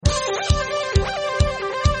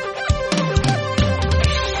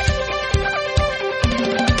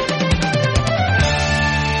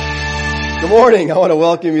morning. I want to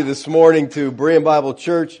welcome you this morning to Berean Bible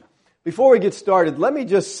Church. Before we get started, let me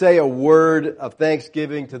just say a word of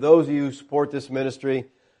thanksgiving to those of you who support this ministry.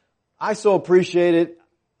 I so appreciate it.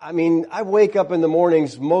 I mean, I wake up in the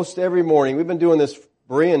mornings most every morning. We've been doing this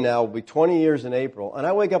Berean now, will be 20 years in April. And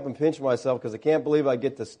I wake up and pinch myself because I can't believe I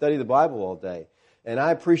get to study the Bible all day. And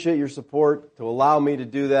I appreciate your support to allow me to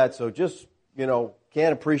do that. So just,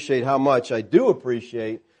 can't appreciate how much I do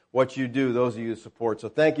appreciate what you do, those of you who support. So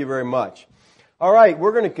thank you very much. All right,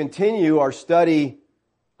 we're going to continue our study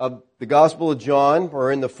of the Gospel of John.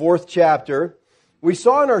 We're in the 4th chapter. We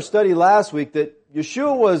saw in our study last week that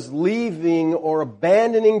Yeshua was leaving or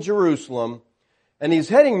abandoning Jerusalem, and he's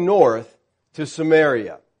heading north to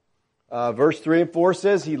Samaria. Verse 3 and 4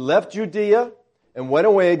 says he left Judea and went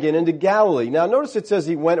away again into Galilee. Now notice it says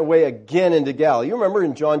he went away again into Galilee. You remember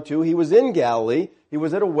in John 2, he was in Galilee. He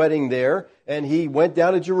was at a wedding there, and he went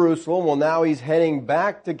down to Jerusalem. Well, now he's heading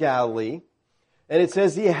back to Galilee. And it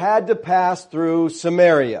says he had to pass through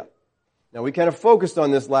Samaria. Now, we kind of focused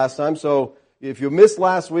on this last time, so if you missed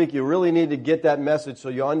last week, you really need to get that message so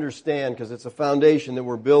you understand, because it's a foundation that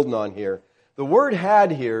we're building on here. The word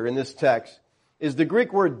had here in this text is the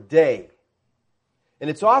Greek word day. And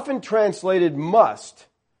it's often translated must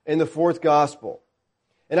in the 4th gospel.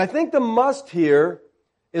 And I think the must here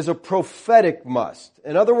is a prophetic must.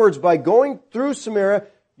 In other words, by going through Samaria,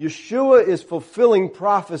 Yeshua is fulfilling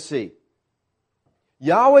prophecy.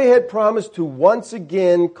 Yahweh had promised to once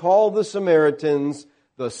again call the Samaritans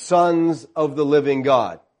the sons of the living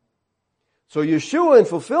God. So Yeshua, in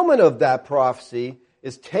fulfillment of that prophecy,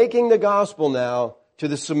 is taking the gospel now to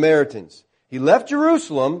the Samaritans. He left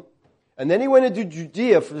Jerusalem, and then he went into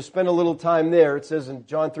Judea to spend a little time there. It says in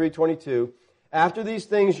John 3:22, after these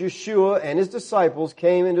things, Yeshua and his disciples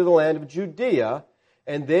came into the land of Judea,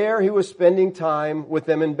 and there he was spending time with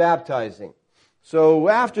them and baptizing. So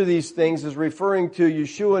after these things is referring to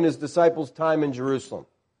Yeshua and his disciples' time in Jerusalem.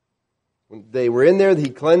 When they were in there, he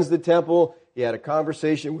cleansed the temple. He had a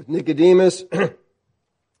conversation with Nicodemus. And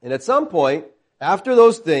at some point, after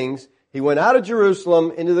those things, he went out of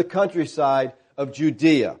Jerusalem into the countryside of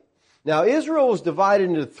Judea. Now, Israel was divided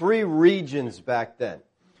into 3 regions back then.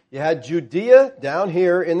 You had Judea down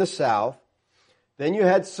here in the south. Then you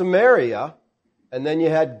had Samaria. And then you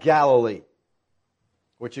had Galilee,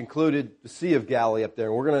 which included the Sea of Galilee up there.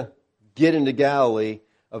 And we're going to get into Galilee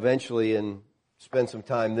eventually and spend some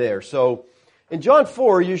time there. So in John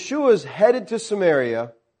 4, Yeshua is headed to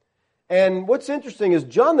Samaria. And what's interesting is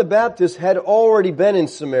John the Baptist had already been in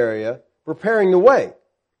Samaria preparing the way.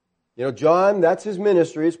 John, that's his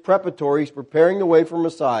ministry. It's preparatory. He's preparing the way for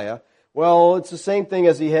Messiah. Well, it's the same thing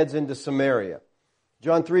as he heads into Samaria.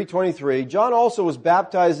 John 3:23, John also was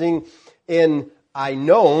baptizing in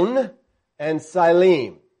Ainon and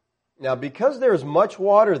Siloam. Now, because there's much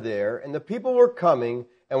water there, and the people were coming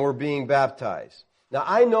and were being baptized. Now,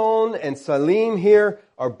 Ainon and Siloam here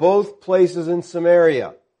are both places in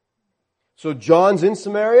Samaria. So John's in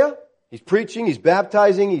Samaria. He's preaching, he's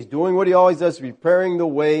baptizing, he's doing what he always does, preparing the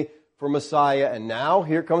way for Messiah. And now,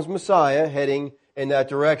 here comes Messiah heading in that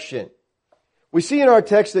direction. We see in our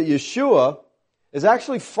text that Yeshua is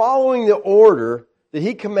actually following the order that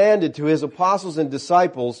he commanded to his apostles and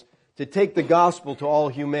disciples to take the gospel to all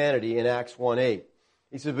humanity in Acts 1:8.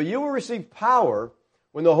 He says, but you will receive power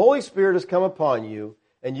when the Holy Spirit has come upon you,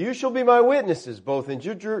 and you shall be my witnesses, both in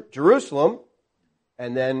Jerusalem,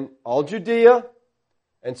 and then all Judea,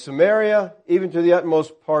 and Samaria, even to the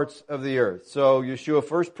utmost parts of the earth. So Yeshua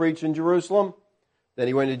first preached in Jerusalem, then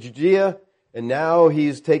he went to Judea, and now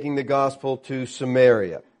he's taking the gospel to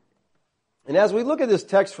Samaria. And as we look at this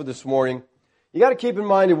text for this morning, you got to keep in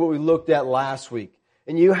mind what we looked at last week.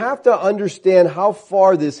 And you have to understand how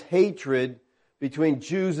far this hatred between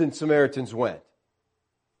Jews and Samaritans went.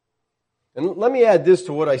 And let me add this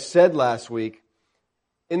to what I said last week.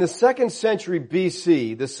 In the 2nd century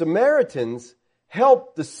BC, the Samaritans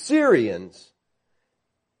helped the Syrians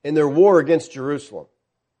in their war against Jerusalem.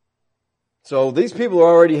 So these people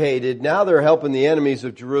are already hated. Now they're helping the enemies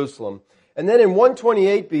of Jerusalem. And then in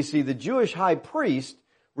 128 BC, the Jewish high priest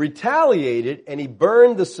retaliated, and he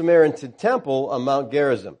burned the Samaritan temple on Mount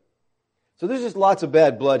Gerizim. So there's just lots of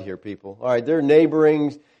bad blood here, people. All right, they're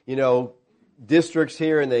neighboring, districts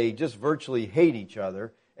here, and they just virtually hate each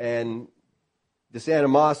other. And this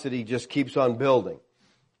animosity just keeps on building.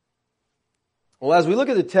 Well, as we look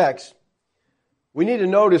at the text, we need to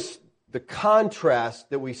notice the contrast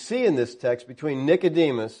that we see in this text between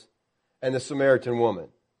Nicodemus and the Samaritan woman.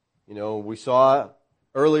 We saw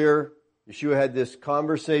earlier, Yeshua had this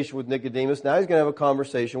conversation with Nicodemus. Now he's going to have a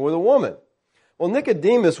conversation with a woman. Well,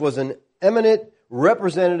 Nicodemus was an eminent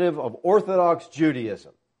representative of Orthodox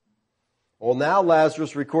Judaism. Well, now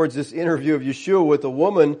Lazarus records this interview of Yeshua with a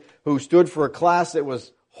woman who stood for a class that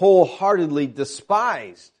was wholeheartedly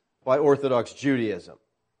despised by Orthodox Judaism.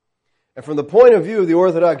 And from the point of view of the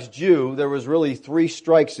Orthodox Jew, there was really 3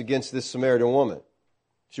 strikes against this Samaritan woman.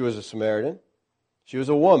 She was a Samaritan, she was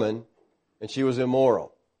a woman, and she was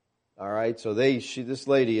immoral. All right, so this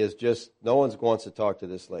lady is just, no one wants to talk to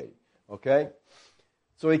this lady. Okay?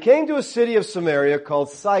 So he came to a city of Samaria called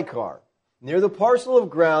Sychar, near the parcel of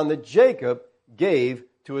ground that Jacob gave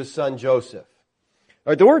to his son Joseph.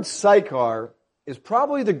 All right, the word Sychar is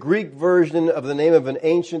probably the Greek version of the name of an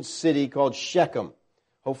ancient city called Shechem.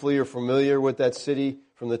 Hopefully you're familiar with that city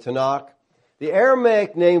from the Tanakh. The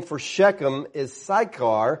Aramaic name for Shechem is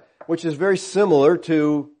Sychar, which is very similar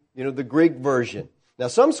to, the Greek version. Now,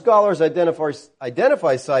 some scholars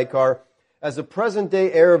identify Sychar as the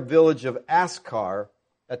present-day Arab village of Askar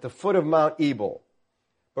at the foot of Mount Ebal.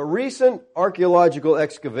 But recent archaeological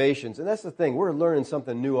excavations, and that's the thing, we're learning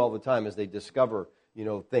something new all the time as they discover,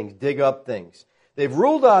 things, dig up things. They've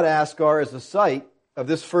ruled out Askar as the site of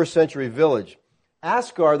this first century village.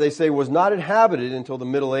 Askar, they say, was not inhabited until the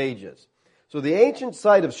Middle Ages. So the ancient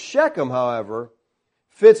site of Shechem, however,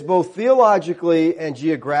 fits both theologically and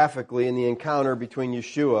geographically in the encounter between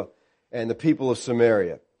Yeshua and the people of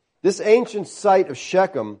Samaria. This ancient site of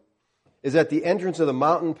Shechem is at the entrance of the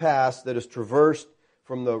mountain pass that is traversed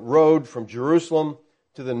from the road from Jerusalem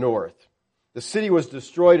to the north. The city was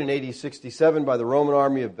destroyed in AD 67 by the Roman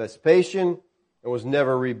army of Vespasian and was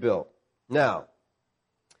never rebuilt. Now,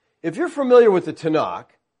 if you're familiar with the Tanakh,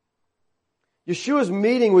 Yeshua's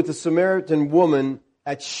meeting with the Samaritan woman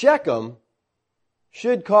at Shechem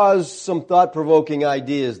should cause some thought-provoking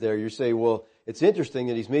ideas there. You say, well, it's interesting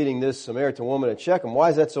that he's meeting this Samaritan woman at Shechem. Why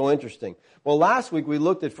is that so interesting? Well, last week we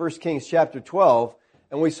looked at 1 Kings chapter 12,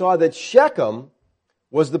 and we saw that Shechem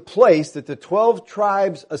was the place that the 12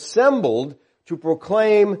 tribes assembled to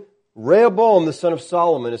proclaim Rehoboam, the son of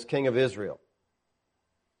Solomon, as king of Israel.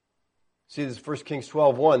 See, this is 1 Kings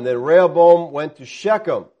 12:1. Then Rehoboam went to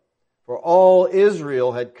Shechem, for all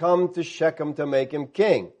Israel had come to Shechem to make him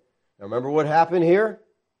king. Now remember what happened here?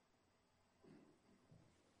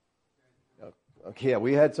 Okay,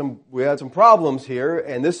 we had some problems here,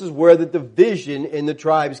 and this is where the division in the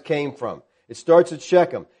tribes came from. It starts at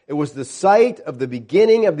Shechem. It was the site of the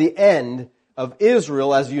beginning of the end of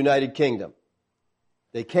Israel as a united kingdom.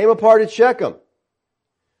 They came apart at Shechem.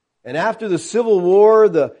 And after the civil war,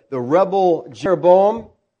 the rebel Jeroboam,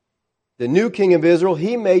 the new king of Israel,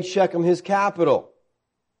 he made Shechem his capital.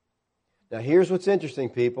 Now here's what's interesting,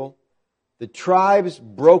 people. The tribes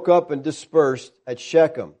broke up and dispersed at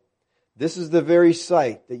Shechem. This is the very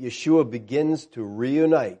site that Yeshua begins to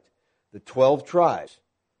reunite the 12 tribes,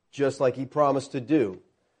 just like he promised to do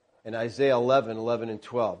in Isaiah 11 and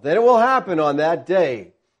 12. Then it will happen on that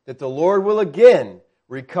day that the Lord will again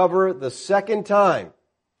recover the second time.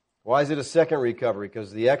 Why is it a second recovery?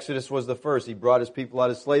 Because the Exodus was the first. He brought his people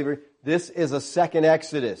out of slavery. This is a second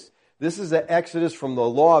Exodus. This is the Exodus from the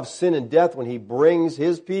law of sin and death when he brings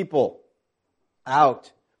his people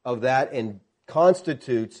out of that and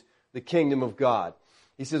constitutes the kingdom of God.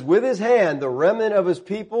 He says, with his hand, the remnant of his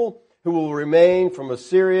people who will remain from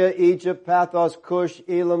Assyria, Egypt, Pathos, Cush,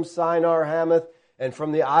 Elam, Shinar, Hamath, and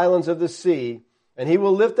from the islands of the sea, and he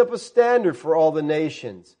will lift up a standard for all the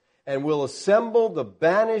nations, and will assemble the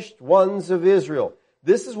banished ones of Israel.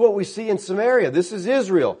 This is what we see in Samaria. This is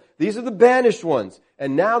Israel. These are the banished ones.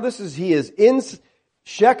 And now he is in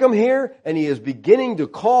Shechem here, and he is beginning to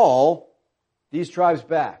call these tribes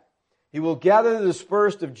back. He will gather the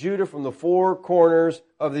dispersed of Judah from the 4 corners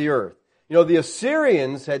of the earth. The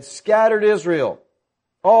Assyrians had scattered Israel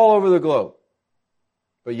all over the globe.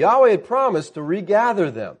 But Yahweh had promised to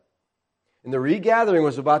regather them. And the regathering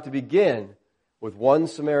was about to begin with one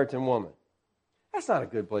Samaritan woman. That's not a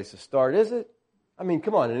good place to start, is it? I mean,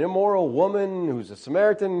 come on, an immoral woman who's a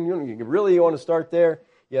Samaritan, you really want to start there?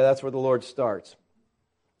 Yeah, that's where the Lord starts.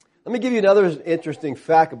 Let me give you another interesting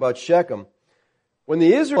fact about Shechem. When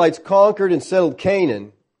the Israelites conquered and settled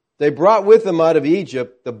Canaan, they brought with them out of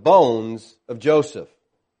Egypt the bones of Joseph.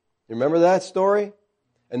 You remember that story?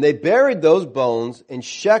 And they buried those bones in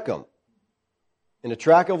Shechem, in a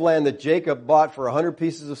tract of land that Jacob bought for 100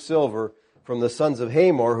 pieces of silver from the sons of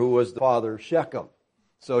Hamor, who was the father of Shechem.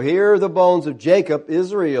 So here the bones of Jacob,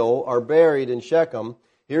 Israel, are buried in Shechem.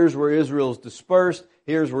 Here's where Israel's dispersed.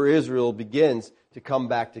 Here's where Israel begins to come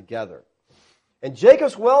back together. And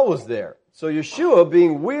Jacob's well was there. So Yeshua,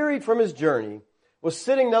 being wearied from his journey, was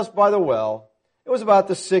sitting thus by the well. It was about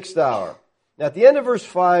the 6th hour. Now at the end of verse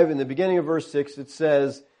 5, in the beginning of verse 6, it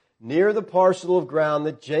says, near the parcel of ground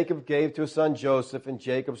that Jacob gave to his son Joseph, and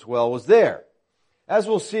Jacob's well was there. As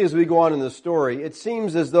we'll see as we go on in the story, it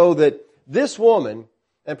seems as though that this woman,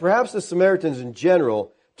 and perhaps the Samaritans in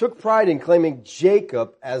general, took pride in claiming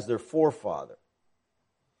Jacob as their forefather.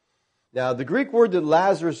 Now, the Greek word that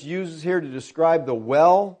Lazarus uses here to describe the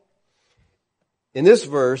well in this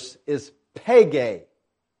verse is pege,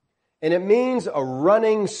 and it means a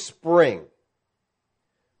running spring.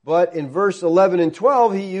 But in verse 11 and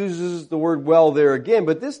 12, he uses the word well there again,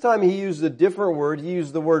 but this time he used a different word. He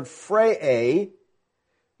used the word phreie,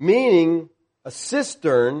 meaning a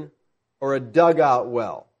cistern or a dugout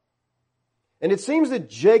well. And it seems that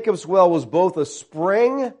Jacob's well was both a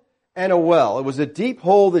spring and a well. It was a deep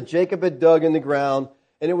hole that Jacob had dug in the ground,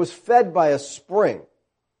 and it was fed by a spring.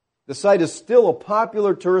 The site is still a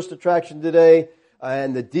popular tourist attraction today,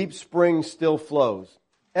 and the deep spring still flows.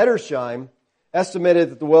 Edersheim estimated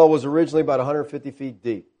that the well was originally about 150 feet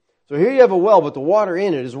deep. So here you have a well, but the water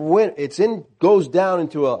in it goes down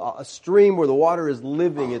into a stream where the water is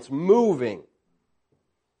living, it's moving.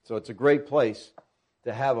 So it's a great place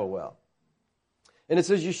to have a well. And it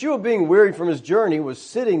says, Yeshua, being wearied from his journey, was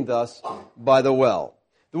sitting thus by the well.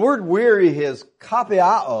 The word weary is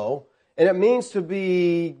kapeao, and it means to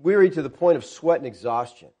be weary to the point of sweat and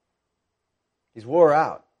exhaustion. He's wore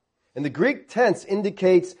out. And the Greek tense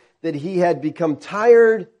indicates that he had become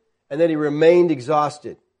tired and that he remained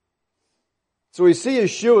exhausted. So we see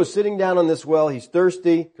Yeshua sitting down on this well. He's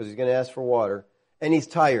thirsty because he's going to ask for water. And he's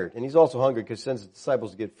tired. And he's also hungry because he sends his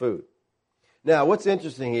disciples to get food. Now, what's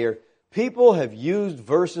interesting here, people have used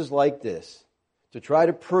verses like this to try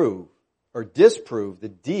to prove or disprove the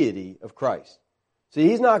deity of Christ. See,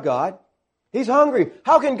 he's not God. He's hungry.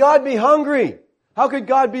 How can God be hungry? How could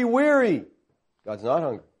God be weary? God's not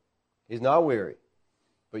hungry. He's not weary.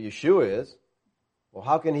 But Yeshua is. Well,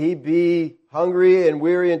 how can he be hungry and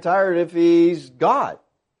weary and tired if he's God?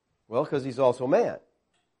 Well, because he's also man.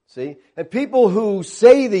 See? And people who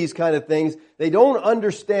say these kind of things, they don't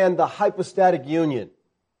understand the hypostatic union.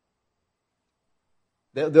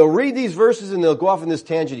 They'll read these verses and they'll go off in this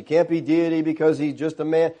tangent. He can't be deity because he's just a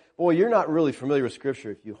man. Boy, you're not really familiar with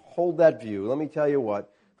Scripture. If you hold that view, let me tell you what,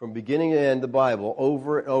 from beginning to end, the Bible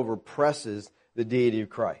over and over presses the deity of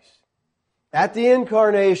Christ. At the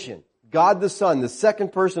incarnation, God the Son, the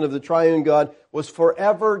second person of the triune God, was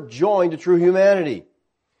forever joined to true humanity.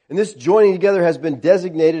 And this joining together has been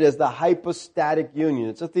designated as the hypostatic union.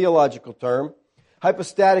 It's a theological term.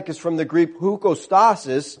 Hypostatic is from the Greek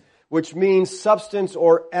hypostasis, which means substance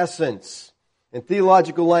or essence. In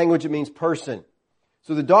theological language, it means person.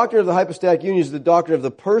 So the doctrine of the hypostatic union is the doctrine of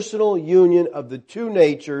the personal union of the two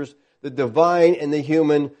natures, the divine and the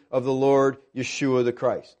human, of the Lord Yeshua the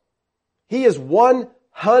Christ. He is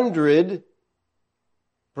 100%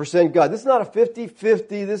 God. This is not a 50-50.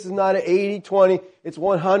 This is not an 80-20. It's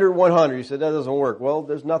 100-100. You said that doesn't work. Well,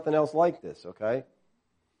 there's nothing else like this, okay?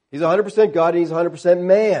 He's 100% God and he's 100%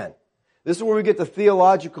 man. This is where we get the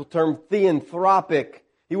theological term theanthropic.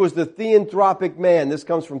 He was the theanthropic man. This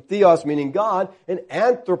comes from theos, meaning God, and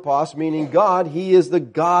anthropos, meaning God. He is the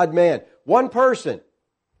God-man. One person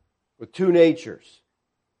with two natures.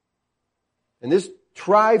 And this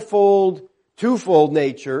twofold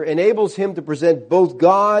nature enables him to present both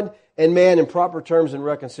God and man in proper terms and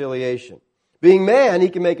reconciliation. Being man, he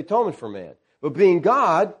can make atonement for man. But being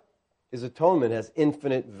God, his atonement has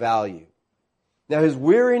infinite value. Now his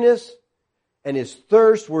weariness and his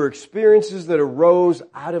thirst were experiences that arose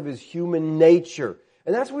out of his human nature.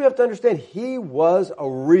 And that's what we have to understand. He was a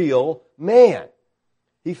real man.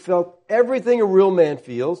 He felt everything a real man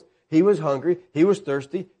feels. He was hungry. He was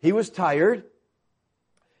thirsty. He was tired.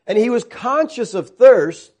 And he was conscious of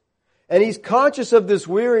thirst. And he's conscious of this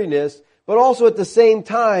weariness. But also at the same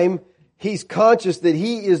time, he's conscious that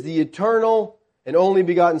he is the eternal and only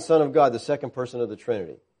begotten Son of God, the second person of the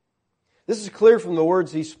Trinity. This is clear from the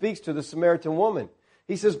words he speaks to the Samaritan woman.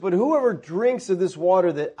 He says, but whoever drinks of this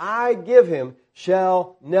water that I give him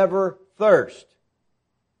shall never thirst.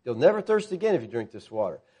 You'll never thirst again if you drink this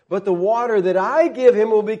water. But the water that I give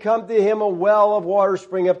him will become to him a well of water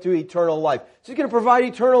spring up to eternal life. So he's going to provide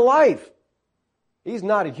eternal life. He's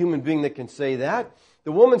not a human being that can say that.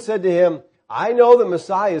 The woman said to him, I know that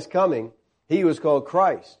Messiah is coming. He was called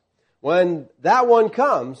Christ. When that one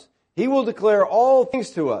comes, he will declare all things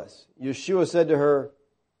to us. Yeshua said to her,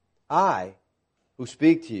 I who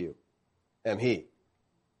speak to you am he.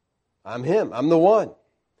 I'm him. I'm the one.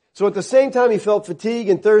 So at the same time he felt fatigue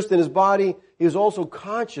and thirst in his body, he was also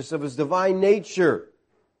conscious of his divine nature,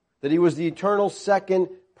 that he was the eternal second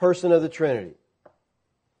person of the Trinity.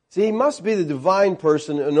 See, he must be the divine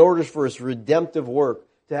person in order for his redemptive work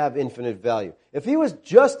to have infinite value. If he was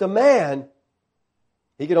just a man,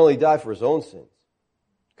 he could only die for his own sins.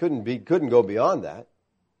 couldn't go beyond that.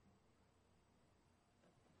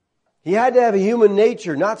 He had to have a human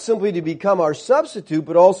nature, not simply to become our substitute,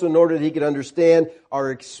 but also in order that he could understand our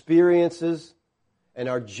experiences and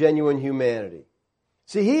our genuine humanity.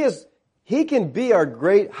 See, he can be our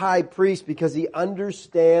great high priest because he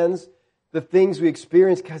understands the things we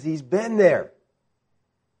experience because he's been there.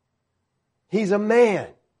 He's a man.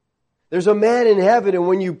 There's a man in heaven, and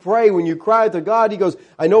when you pray, when you cry to God, he goes,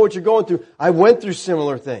 I know what you're going through. I went through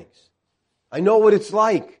similar things. I know what it's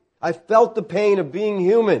like. I felt the pain of being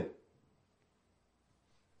human.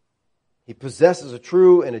 He possesses a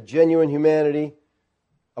true and a genuine humanity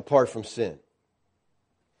apart from sin.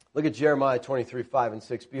 Look at Jeremiah 23, 5 and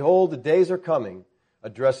 6. Behold, the days are coming,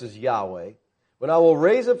 addresses Yahweh, when I will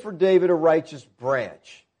raise up for David a righteous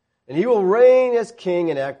branch. And he will reign as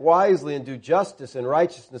king and act wisely and do justice and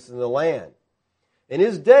righteousness in the land. In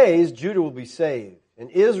his days, Judah will be saved, and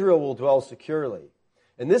Israel will dwell securely.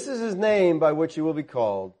 And this is his name by which he will be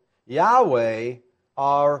called, Yahweh,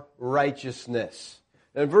 our righteousness.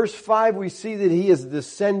 And in verse 5, we see that he is a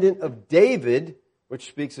descendant of David, which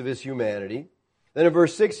speaks of his humanity. Then in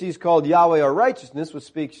verse 6, he's called Yahweh, our righteousness, which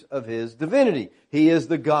speaks of his divinity. He is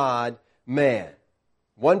the God-man.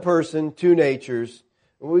 One person, two natures.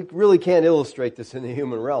 We really can't illustrate this in the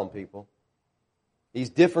human realm, people. He's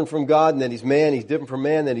different from God, and then he's man. He's different from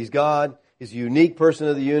man, then he's God. He's a unique person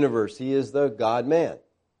of the universe. He is the God-man.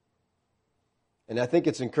 And I think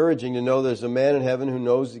it's encouraging to know there's a man in heaven who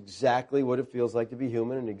knows exactly what it feels like to be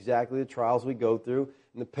human and exactly the trials we go through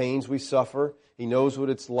and the pains we suffer. He knows what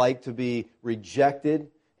it's like to be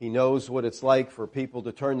rejected. He knows what it's like for people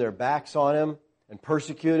to turn their backs on him and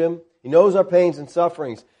persecute him. He knows our pains and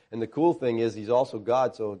sufferings. And the cool thing is he's also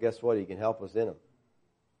God, so guess what? He can help us in them.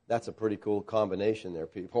 That's a pretty cool combination there,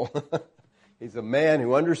 people. He's a man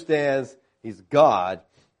who understands he's God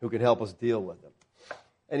who can help us deal with them.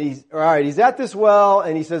 And he's at this well,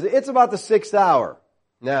 and he says, it's about the 6th hour.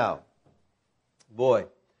 Now, boy,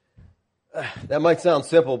 that might sound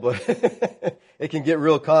simple, but it can get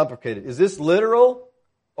real complicated. Is this literal,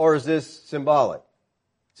 or is this symbolic?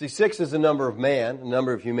 See, 6 is a number of man, a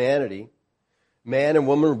number of humanity. Man and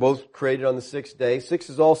woman were both created on the 6th day. 6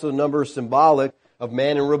 is also a number symbolic of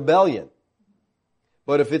man in rebellion.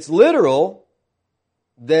 But if it's literal,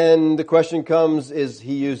 then the question comes, is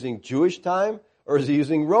he using Jewish time? Or is he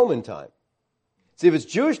using Roman time? See, if it's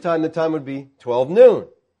Jewish time, the time would be 12 noon.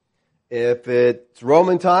 If it's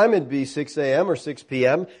Roman time, it'd be 6 a.m. or 6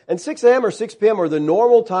 p.m. And 6 a.m. or 6 p.m. are the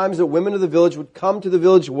normal times that women of the village would come to the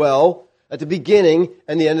village well at the beginning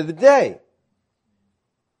and the end of the day.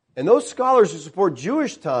 And those scholars who support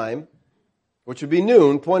Jewish time, which would be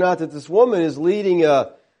noon, point out that this woman is leading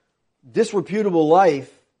a disreputable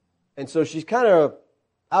life, and so she's kind of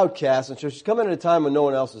outcast, and so she's coming at a time when no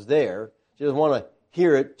one else is there. She doesn't want to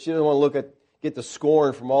hear it. She doesn't want to get the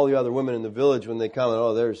scorn from all the other women in the village when they come and,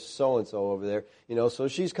 oh, there's so-and-so over there. So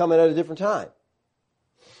she's coming at a different time.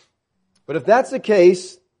 But if that's the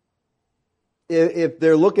case, if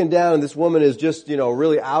they're looking down and this woman is just,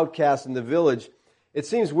 really outcast in the village, it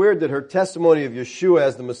seems weird that her testimony of Yeshua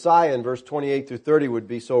as the Messiah in verse 28 through 30 would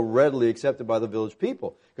be so readily accepted by the village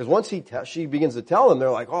people. Because once she begins to tell them, they're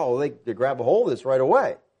like, oh, they grab a hold of this right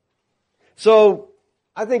away. So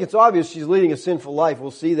I think it's obvious she's leading a sinful life.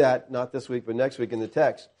 We'll see that not this week, but next week in the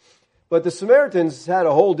text. But the Samaritans had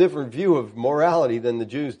a whole different view of morality than the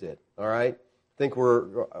Jews did. All right? I think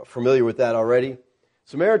we're familiar with that already.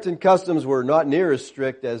 Samaritan customs were not near as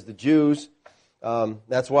strict as the Jews.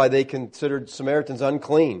 That's why they considered Samaritans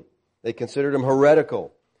unclean. They considered them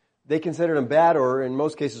heretical. They considered them bad, or in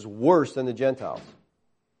most cases worse than the Gentiles.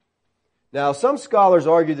 Now, some scholars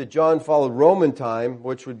argue that John followed Roman time,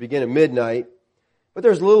 which would begin at midnight. But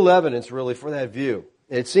there's little evidence, really, for that view.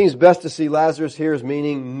 It seems best to see Lazarus here as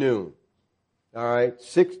meaning noon. All right?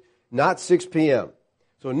 Not 6 p.m.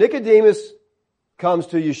 So Nicodemus comes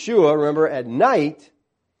to Yeshua, remember, at night,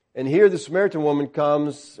 and here the Samaritan woman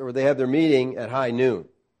comes, or they have their meeting at high noon.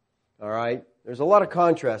 All right? There's a lot of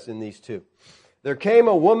contrast in these two. There came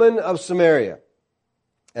a woman of Samaria.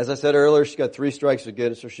 As I said earlier, she got 3 strikes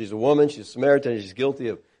against her. She's a woman, she's a Samaritan, and she's guilty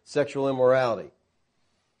of sexual immorality.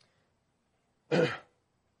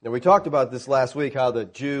 Now, we talked about this last week, how the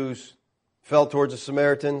Jews felt towards the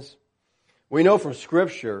Samaritans. We know from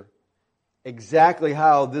Scripture exactly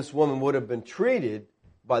how this woman would have been treated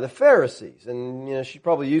by the Pharisees. And, she's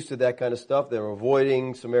probably used to that kind of stuff. They were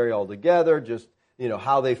avoiding Samaria altogether, just,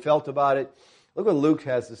 how they felt about it. Look what Luke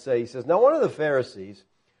has to say. He says, now one of the Pharisees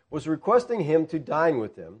was requesting him to dine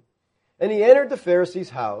with him, and he entered the Pharisee's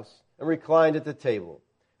house and reclined at the table.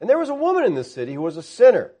 And there was a woman in the city who was a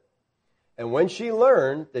sinner. And when she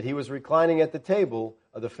learned that he was reclining at the table,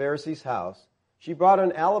 of the Pharisee's house, she brought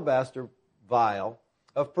an alabaster vial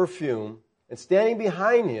of perfume, and standing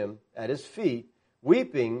behind him at his feet,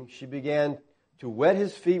 weeping, she began to wet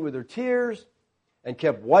his feet with her tears, and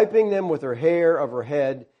kept wiping them with her hair of her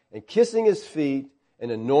head, and kissing his feet,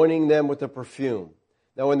 and anointing them with the perfume.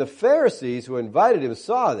 Now when the Pharisees who invited him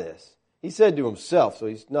saw this, he said to himself, so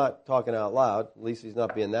he's not talking out loud, at least he's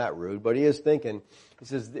not being that rude, but he is thinking, he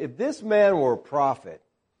says, if this man were a prophet,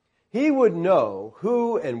 he would know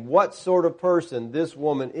who and what sort of person this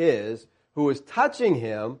woman is who is touching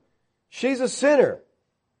him. She's a sinner.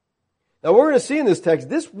 Now we're going to see in this text,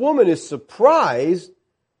 this woman is surprised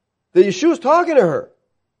that Yeshua's talking to her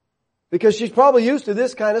because she's probably used to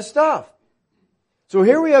this kind of stuff. So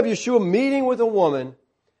here we have Yeshua meeting with a woman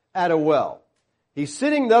at a well. He's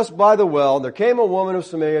sitting thus by the well, and there came a woman of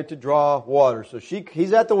Samaria to draw water. So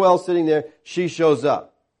he's at the well sitting there, she shows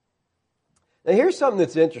up. Now here's something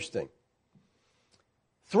that's interesting.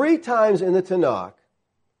 3 times in the Tanakh,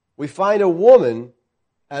 we find a woman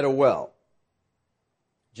at a well.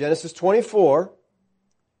 Genesis 24,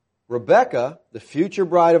 Rebekah, the future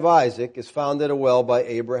bride of Isaac, is found at a well by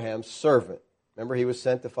Abraham's servant. Remember, he was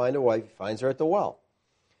sent to find a wife. He finds her at the well.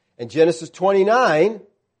 In Genesis 29,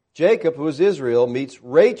 Jacob, who is Israel, meets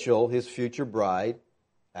Rachel, his future bride,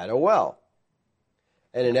 at a well.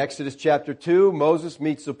 And in Exodus chapter 2, Moses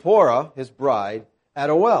meets Zipporah, his bride, at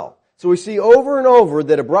a well. So we see over and over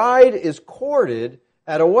that a bride is courted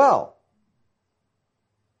at a well.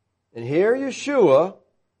 And here Yeshua,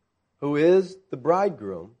 who is the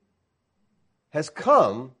bridegroom, has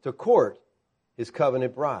come to court his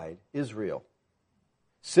covenant bride, Israel,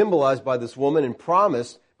 symbolized by this woman and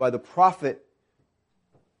promised by the prophet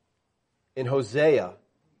in Hosea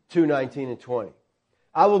 2:19 and 20.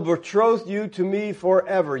 I will betroth you to me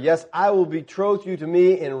forever. Yes, I will betroth you to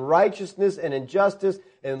me in righteousness and in justice,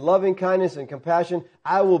 in loving kindness and compassion.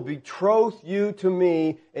 I will betroth you to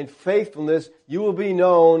me in faithfulness. You will be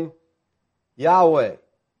known Yahweh.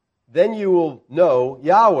 Then you will know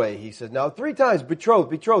Yahweh, he says. Now 3 times,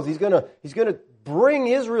 betroth. He's gonna bring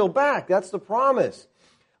Israel back. That's the promise.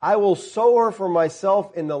 I will sow her for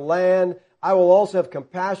myself in the land. I will also have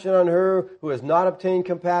compassion on her who has not obtained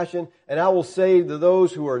compassion. And I will say to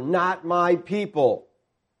those who are not my people.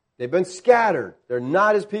 They've been scattered. They're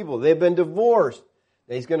not his people. They've been divorced.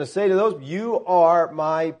 And he's going to say to those, you are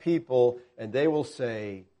my people. And they will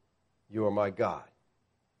say, you are my God.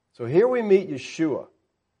 So here we meet Yeshua,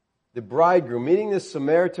 the bridegroom, meeting this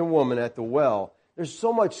Samaritan woman at the well. There's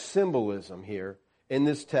so much symbolism here in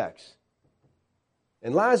this text.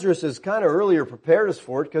 And Lazarus has kind of earlier prepared us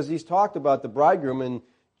for it because he's talked about the bridegroom in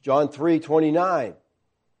John 3:29.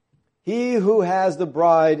 He who has the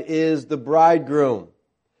bride is the bridegroom.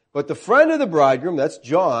 But the friend of the bridegroom, that's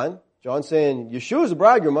John saying, Yeshua's the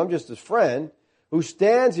bridegroom, I'm just his friend, who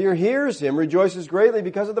stands here, hears him, rejoices greatly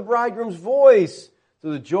because of the bridegroom's voice. So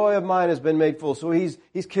the joy of mine has been made full. So he's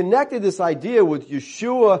connected this idea with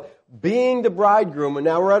Yeshua being the bridegroom, and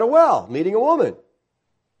now we're at a well, meeting a woman.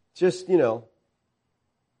 Just,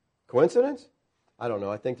 coincidence? I don't know.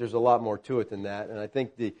 I think there's a lot more to it than that. And I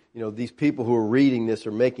think these people who are reading this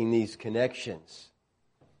are making these connections.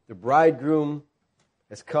 The bridegroom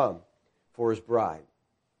has come for his bride.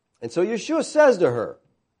 And so Yeshua says to her,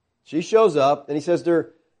 she shows up, and he says to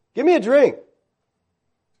her, give me a drink.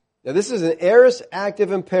 Now this is an aorist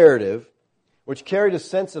active imperative which carried a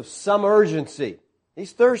sense of some urgency.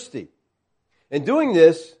 He's thirsty. In doing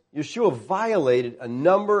this, Yeshua violated a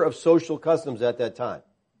number of social customs at that time.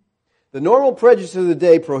 The normal prejudices of the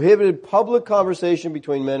day prohibited public conversation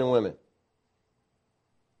between men and women,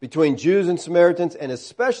 between Jews and Samaritans, and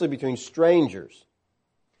especially between strangers.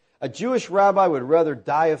 A Jewish rabbi would rather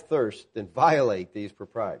die of thirst than violate these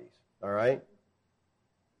proprieties. All right?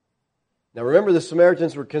 Now remember, the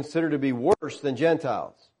Samaritans were considered to be worse than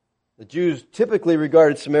Gentiles. The Jews typically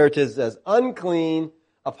regarded Samaritans as unclean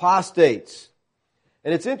apostates.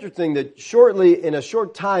 And it's interesting that in a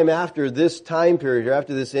short time after this time period, or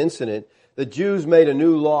after this incident, the Jews made a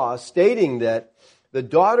new law stating that the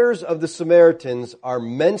daughters of the Samaritans are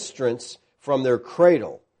menstruants from their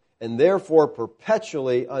cradle, and therefore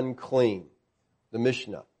perpetually unclean. The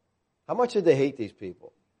Mishnah. How much did they hate these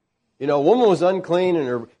people? A woman was unclean in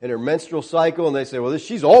her menstrual cycle, and they say, well,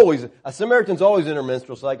 a Samaritan's always in her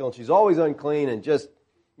menstrual cycle, and she's always unclean, and just,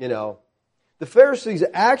 The Pharisees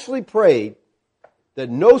actually prayed that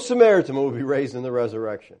no Samaritan will be raised in the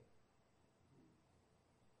resurrection.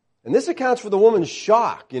 And this accounts for the woman's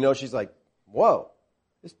shock. She's like, whoa,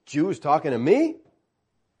 this Jew is talking to me?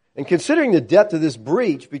 And considering the depth of this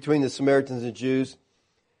breach between the Samaritans and Jews,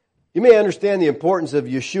 you may understand the importance of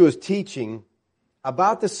Yeshua's teaching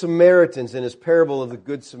about the Samaritans in his parable of the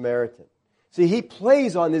Good Samaritan. See, he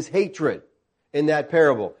plays on this hatred in that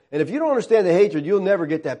parable. And if you don't understand the hatred, you'll never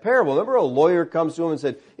get that parable. Remember a lawyer comes to him and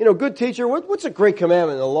said, good teacher, what's a great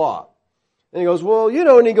commandment in the law? And he goes,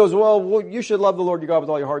 and he goes, well, you should love the Lord your God with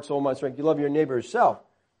all your heart, soul, mind, strength. You love your neighbor yourself.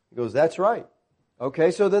 He goes, that's right.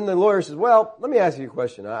 Okay, so then the lawyer says, well, let me ask you a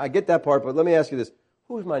question. I get that part, but let me ask you this.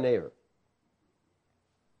 Who's my neighbor?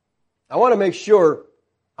 I want to make sure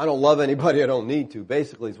I don't love anybody I don't need to,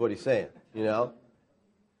 basically is what he's saying, So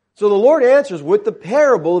the Lord answers with the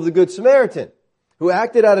parable of the Good Samaritan, who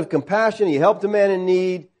acted out of compassion. He helped a man in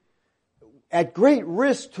need at great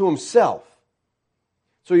risk to himself.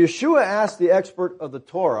 So Yeshua asked the expert of the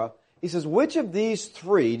Torah, he says, which of these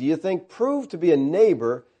three do you think proved to be a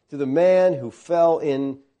neighbor to the man who fell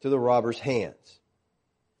into the robber's hands?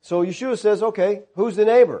 So Yeshua says, okay, who's the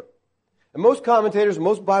neighbor? And most commentators,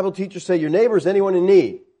 most Bible teachers say your neighbor is anyone in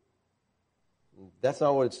need. That's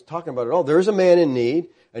not what it's talking about at all. There is a man in need,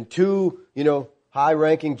 and two,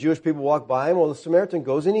 high-ranking Jewish people walk by him. Well, the Samaritan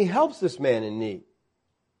goes and he helps this man in need.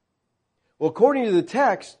 Well, according to the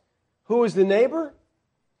text, who is the neighbor?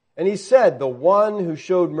 And he said, the one who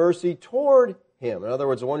showed mercy toward him. In other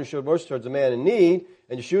words, the one who showed mercy towards a man in need.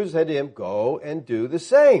 And Yeshua said to him, go and do the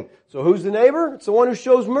same. So who's the neighbor? It's the one who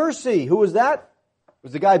shows mercy. Who was that?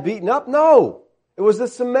 Was the guy beaten up? No. It was the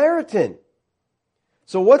Samaritan.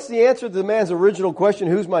 So what's the answer to the man's original question,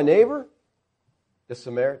 who's my neighbor? The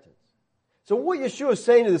Samaritans. So what Yeshua is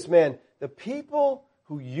saying to this man, the people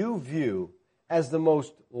who you view as the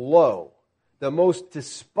most low, the most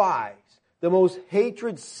despised, the most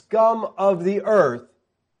hatred scum of the earth,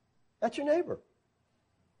 that's your neighbor.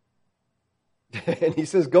 And he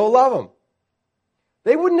says, go love them.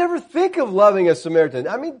 They would never think of loving a Samaritan.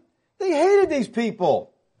 I mean, they hated these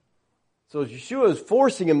people. So Yeshua is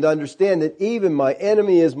forcing him to understand that even my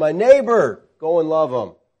enemy is my neighbor. Go and love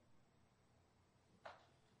him.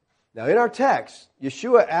 Now in our text,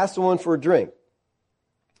 Yeshua asked the woman for a drink.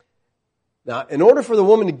 Now, in order for the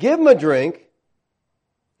woman to give him a drink,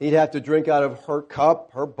 he'd have to drink out of her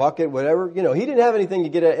cup, her bucket, whatever. He didn't have anything to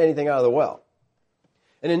get anything out of the well.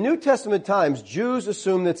 And in New Testament times, Jews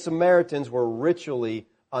assumed that Samaritans were ritually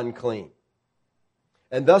unclean.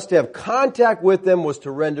 And thus to have contact with them was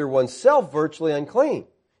to render oneself virtually unclean.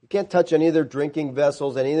 You can't touch any of their drinking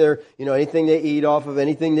vessels, any of their, anything they eat off of,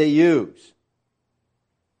 anything they use.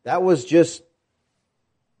 That was just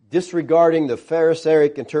disregarding the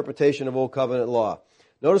Pharisaic interpretation of Old Covenant law.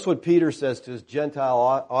 Notice what Peter says to his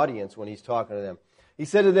Gentile audience when he's talking to them. He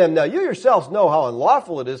said to them, now you yourselves know how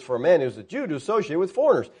unlawful it is for a man who's a Jew to associate with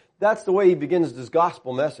foreigners. That's the way he begins his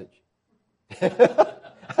gospel message.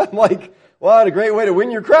 I'm like, well, what a great way to win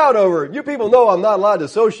your crowd over. You people know I'm not allowed to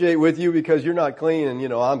associate with you because you're not clean and,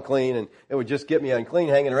 I'm clean and it would just get me unclean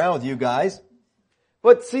hanging around with you guys.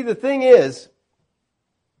 But see, the thing is,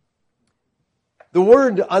 the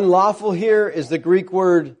word unlawful here is the Greek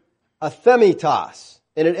word athemitos,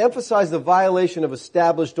 and it emphasizes the violation of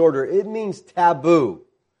established order. It means taboo.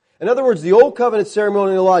 In other words, the Old Covenant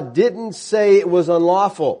ceremonial law didn't say it was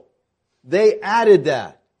unlawful. They added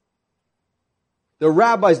that. The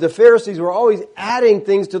rabbis, the Pharisees were always adding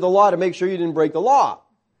things to the law to make sure you didn't break the law.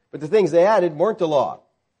 But the things they added weren't the law.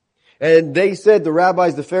 And they said, the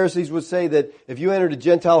rabbis, the Pharisees would say that if you entered a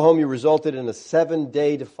Gentile home, you resulted in a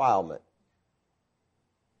 7-day defilement.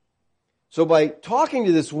 So by talking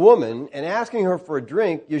to this woman and asking her for a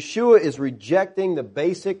drink, Yeshua is rejecting the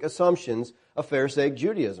basic assumptions of Pharisaic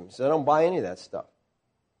Judaism. He said, I don't buy any of that stuff.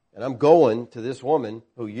 And I'm going to this woman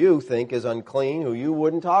who you think is unclean, who you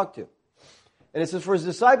wouldn't talk to. And it says, for his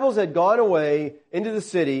disciples had gone away into the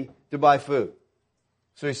city to buy food.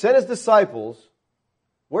 So he sent his disciples.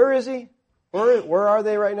 Where is he? Where are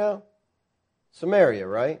they right now? Samaria,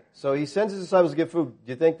 right? So he sends his disciples to get food.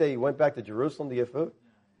 Do you think they went back to Jerusalem to get food?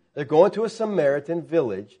 They're going to a Samaritan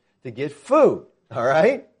village to get food, all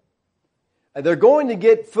right? And they're going to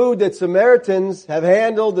get food that Samaritans have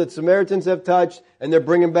handled, that Samaritans have touched, and they're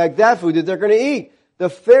bringing back that food that they're going to eat. The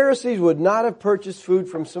Pharisees would not have purchased food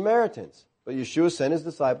from Samaritans, but Yeshua sent his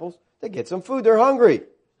disciples to get some food. They're hungry.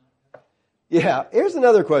 Yeah, here's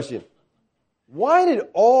another question. Why did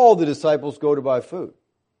all the disciples go to buy food?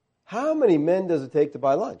 How many men does it take to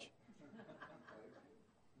buy lunch?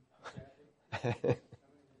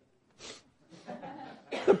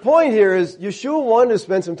 The point here is Yeshua wanted to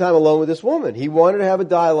spend some time alone with this woman. He wanted to have a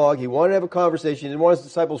dialogue. He wanted to have a conversation. He didn't want his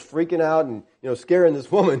disciples freaking out and scaring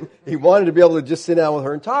this woman. He wanted to be able to just sit down with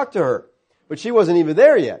her and talk to her. But she wasn't even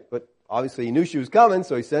there yet. But obviously he knew she was coming,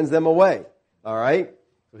 so he sends them away. All right?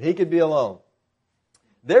 So he could be alone.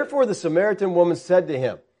 Therefore the Samaritan woman said to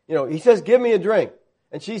him, he says, give me a drink.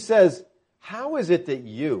 And she says, how is it that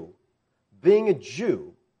you, being a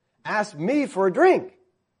Jew, ask me for a drink?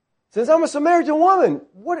 Since I'm a Samaritan woman,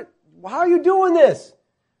 how are you doing this?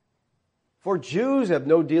 For Jews have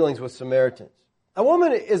no dealings with Samaritans. A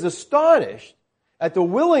woman is astonished at the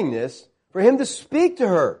willingness for him to speak to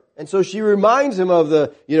her. And so she reminds him of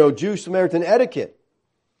the, Jew-Samaritan etiquette.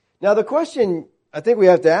 Now the question I think we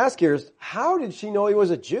have to ask here is, how did she know he was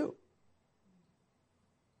a Jew?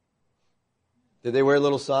 Did they wear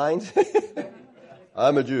little signs?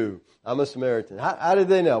 I'm a Jew. I'm a Samaritan. How did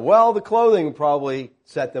they know? Well, the clothing probably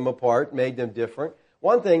set them apart, made them different.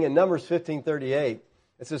 One thing in Numbers 15:38,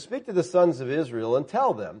 it says, speak to the sons of Israel and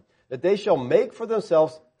tell them that they shall make for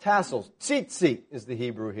themselves tassels. Tzitzit is the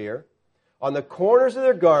Hebrew here. On the corners of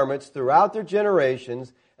their garments throughout their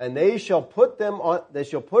generations, and they shall put on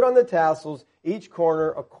the tassels, each corner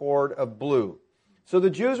a cord of blue. So the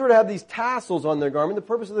Jews were to have these tassels on their garment. The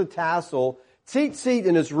purpose of the tassel, tzitzit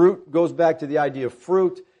in its root goes back to the idea of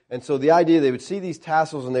fruit. And so the idea, they would see these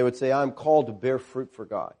tassels and they would say, I'm called to bear fruit for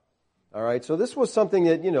God. All right, so this was something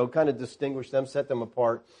that, kind of distinguished them, set them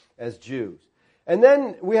apart as Jews. And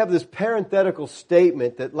then we have this parenthetical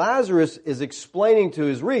statement that Lazarus is explaining to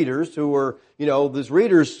his readers, who were,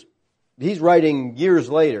 he's writing years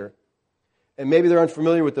later, and maybe they're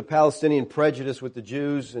unfamiliar with the Palestinian prejudice with the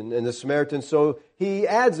Jews and the Samaritans. So he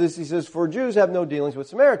adds this, he says, for Jews have no dealings with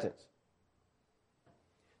Samaritans.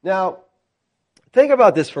 Now, think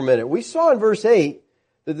about this for a minute. We saw in verse 8,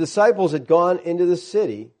 the disciples had gone into the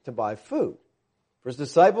city to buy food. For his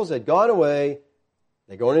disciples had gone away,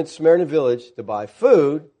 they're going into Samaritan village to buy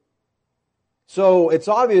food. So it's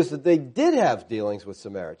obvious that they did have dealings with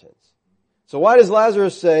Samaritans. So why does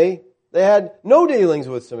Lazarus say they had no dealings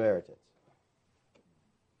with Samaritans?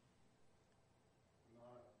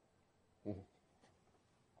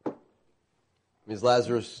 Is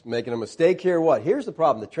Lazarus making a mistake here? What? Here's the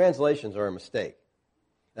problem. The translations are a mistake.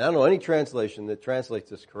 And I don't know any translation that translates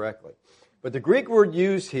this correctly. But the Greek word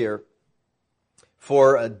used here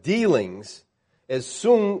for dealings is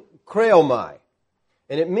sunkreomai.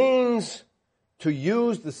 And it means to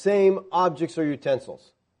use the same objects or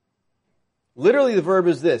utensils. Literally the verb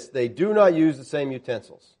is this: they do not use the same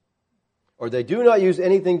utensils. Or they do not use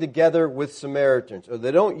anything together with Samaritans. Or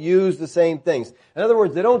they don't use the same things. In other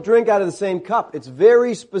words, they don't drink out of the same cup. It's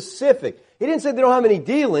very specific. He didn't say they don't have any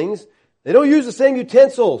dealings. They don't use the same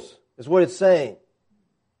utensils, is what it's saying.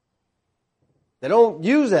 They don't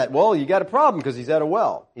use that. Well, you got a problem because he's at a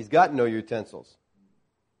well. He's got no utensils.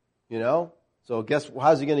 So guess,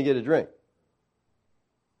 how's he going to get a drink?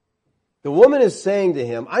 The woman is saying to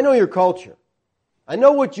him, I know your culture. I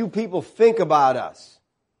know what you people think about us.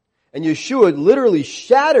 And Yeshua literally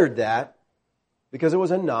shattered that because it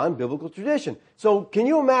was a non-biblical tradition. So can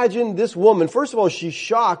you imagine this woman? First of all, she's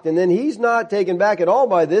shocked, and then he's not taken back at all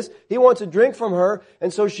by this. He wants a drink from her,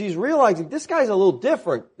 and so she's realizing this guy's a little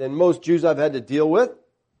different than most Jews I've had to deal with.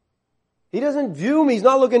 He doesn't view me. He's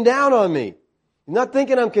not looking down on me. He's not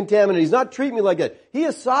thinking I'm contaminated. He's not treating me like that. He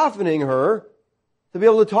is softening her to be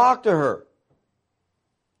able to talk to her.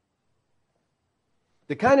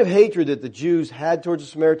 The kind of hatred that the Jews had towards the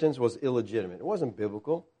Samaritans was illegitimate. It wasn't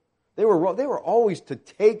biblical. They were always to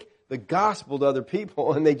take the gospel to other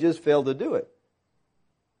people, and they just failed to do it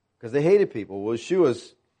because they hated people. Well,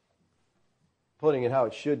 Yeshua's putting it how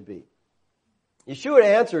it should be. Yeshua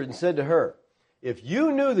answered and said to her, if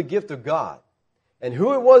you knew the gift of God and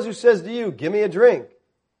who it was who says to you, give me a drink,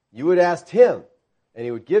 you would ask him, and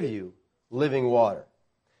he would give you living water.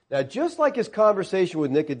 Now, just like his conversation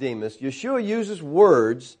with Nicodemus, Yeshua uses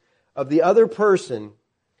words of the other person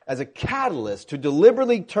as a catalyst to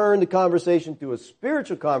deliberately turn the conversation to a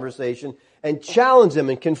spiritual conversation and challenge them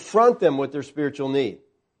and confront them with their spiritual need.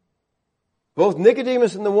 Both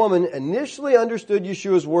Nicodemus and the woman initially understood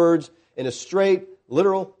Yeshua's words in a straight,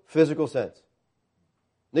 literal, physical sense.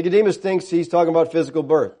 Nicodemus thinks he's talking about physical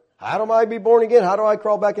birth. How do I be born again? How do I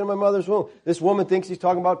crawl back into my mother's womb? This woman thinks he's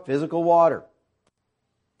talking about physical water.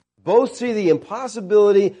 Both see the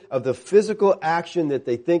impossibility of the physical action that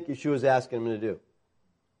they think Yeshua is asking them to do.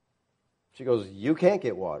 She goes, you can't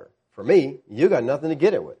get water. For me, you got nothing to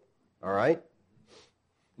get it with. All right?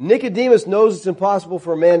 Nicodemus knows it's impossible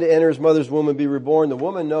for a man to enter his mother's womb and be reborn. The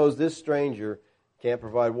woman knows this stranger can't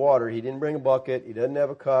provide water. He didn't bring a bucket. He doesn't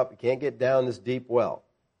have a cup. He can't get down this deep well.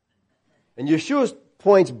 And Yeshua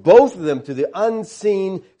points both of them to the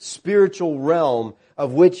unseen spiritual realm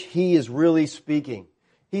of which he is really speaking.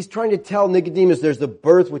 He's trying to tell Nicodemus there's the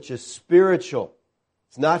birth which is spiritual.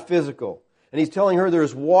 It's not physical. And he's telling her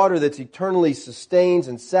there's water that's eternally sustains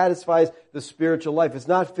and satisfies the spiritual life. It's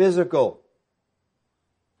not physical.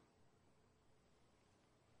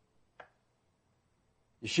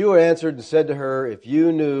 Yeshua answered and said to her, if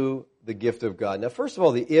you knew the gift of God. Now, first of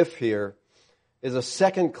all, the if here is a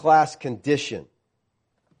second-class condition.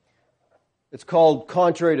 It's called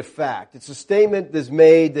contrary to fact. It's a statement that's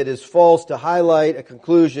made that is false to highlight a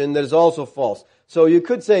conclusion that is also false. So you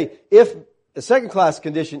could say, if, a second-class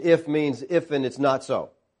condition, if means if and it's not so.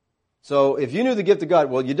 So if you knew the gift of God,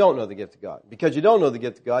 well, you don't know the gift of God. Because you don't know the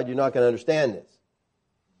gift of God, you're not going to understand this.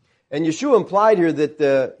 And Yeshua implied here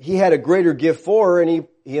that he had a greater gift for her, and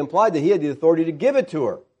he implied that he had the authority to give it to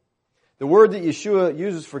her. The word that Yeshua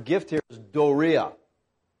uses for gift here is doria.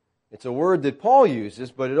 It's a word that Paul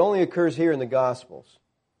uses, but it only occurs here in the Gospels.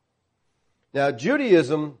 Now,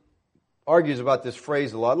 Judaism argues about this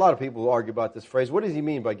phrase a lot. A lot of people argue about this phrase. What does he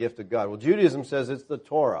mean by gift of God? Well, Judaism says it's the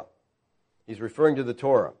Torah. He's referring to the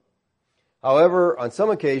Torah. However, on some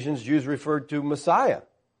occasions, Jews referred to Messiah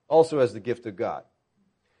also as the gift of God.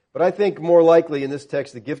 But I think more likely in this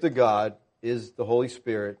text, the gift of God is the Holy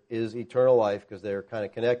Spirit, is eternal life, because they're kind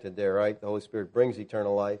of connected there, right? The Holy Spirit brings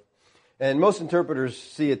eternal life. And most interpreters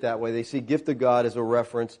see it that way. They see gift of God as a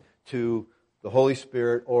reference to the Holy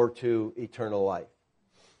Spirit or to eternal life.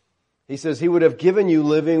 He says he would have given you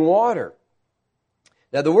living water.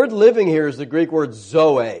 Now the word living here is the Greek word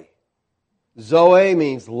zoe. Zoe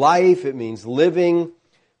means life, it means living.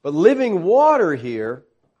 But living water here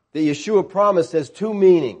that Yeshua promised has two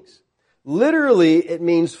meanings. Literally, it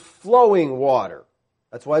means flowing water.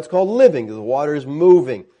 That's why it's called living, because the water is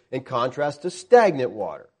moving, in contrast to stagnant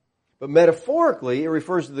water. But metaphorically, it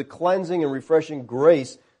refers to the cleansing and refreshing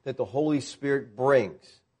grace that the Holy Spirit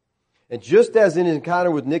brings. And just as in his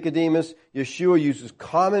encounter with Nicodemus, Yeshua uses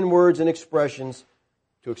common words and expressions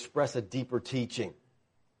to express a deeper teaching.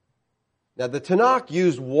 Now, the Tanakh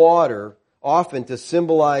used water often to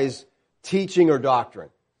symbolize teaching or doctrine.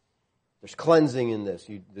 There's cleansing in this,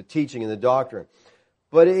 the teaching and the doctrine.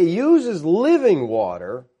 But it uses living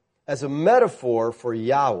water as a metaphor for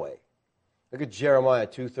Yahweh. Look at Jeremiah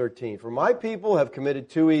 2:13. For my people have committed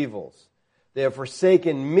two evils. They have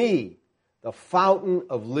forsaken me, the fountain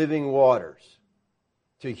of living waters,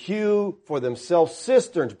 to hew for themselves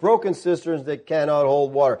cisterns, broken cisterns that cannot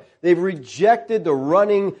hold water. They've rejected the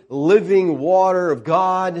running, living water of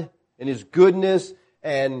God and His goodness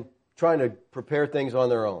and trying to prepare things on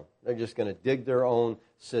their own. They're just going to dig their own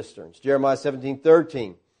cisterns. Jeremiah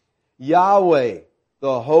 17:13. Yahweh,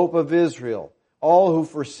 the hope of Israel. All who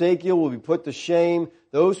forsake you will be put to shame.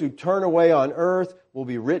 Those who turn away on earth will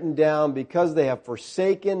be written down because they have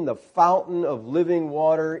forsaken the fountain of living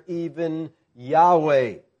water, even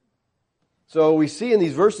Yahweh. So we see in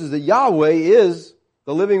these verses that Yahweh is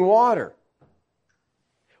the living water.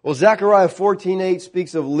 Well, Zechariah 14:8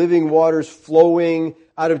 speaks of living waters flowing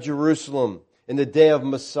out of Jerusalem in the day of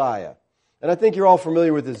Messiah. And I think you're all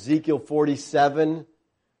familiar with Ezekiel 47.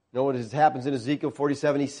 You know what happens in Ezekiel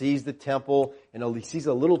 47? He sees the temple and he sees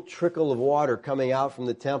a little trickle of water coming out from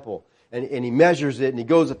the temple. And he measures it and he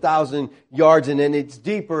goes 1,000 yards and then it's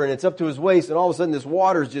deeper and it's up to his waist and all of a sudden this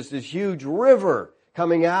water is just this huge river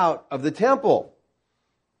coming out of the temple.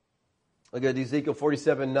 Look at Ezekiel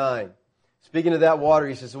 47:9. Speaking of that water,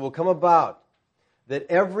 he says, it will come about that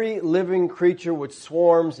every living creature which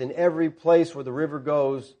swarms in every place where the river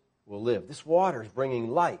goes will live. This water is bringing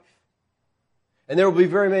life. And there will be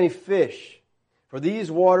very many fish. For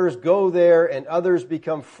these waters go there and others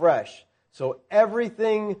become fresh. So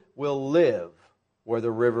everything will live where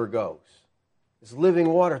the river goes. It's living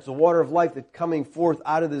water. It's the water of life that's coming forth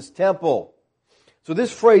out of this temple. So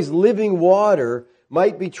this phrase, living water,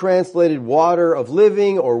 might be translated water of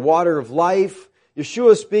living or water of life.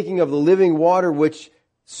 Yeshua is speaking of the living water which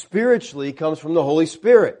spiritually comes from the Holy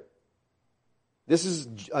Spirit. This is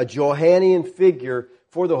a Johannian figure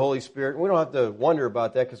for the Holy Spirit. We don't have to wonder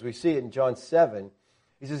about that because we see it in John 7.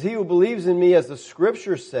 He says, he who believes in me, as the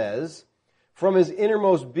Scripture says, from his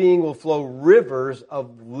innermost being will flow rivers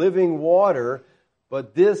of living water.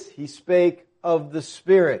 But this he spake of the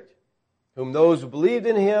Spirit, whom those who believed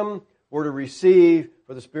in him were to receive,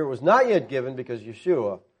 for the Spirit was not yet given because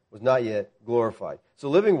Yeshua was not yet glorified. So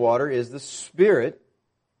living water is the Spirit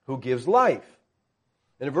who gives life.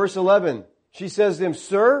 And in verse 11, she says to him,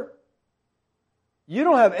 Sir, you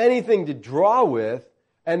don't have anything to draw with,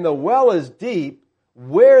 and the well is deep.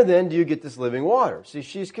 Where then do you get this living water? See,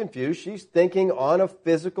 she's confused. She's thinking on a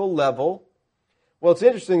physical level. Well, it's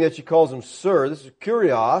interesting that she calls him Sir. This is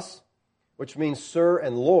kurios, which means Sir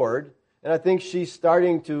and Lord. And I think she's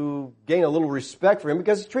starting to gain a little respect for him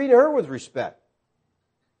because he's treating her with respect.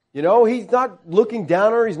 You know, he's not looking down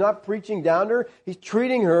on her. He's not preaching down to her. He's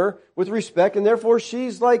treating her with respect, and therefore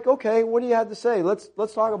she's like, okay, what do you have to say? Let's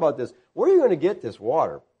talk about this. Where are you going to get this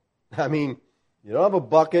water? I mean, You don't have a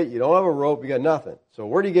bucket, you don't have a rope, you got nothing. So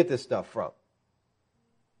where do you get this stuff from?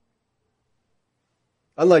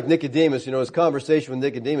 Unlike Nicodemus, his conversation with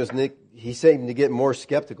Nicodemus, he seemed to get more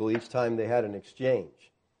skeptical each time they had an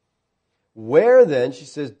exchange. Where then, she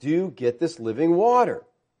says, do you get this living water?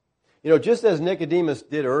 Just as Nicodemus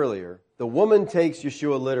did earlier, the woman takes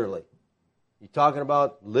Yeshua literally. He's talking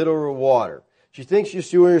about literal water. She thinks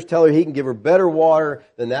Yeshua is telling her he can give her better water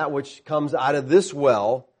than that which comes out of this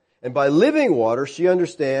well. And by living water, she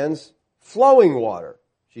understands flowing water.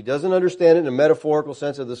 She doesn't understand it in a metaphorical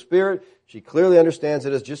sense of the Spirit. She clearly understands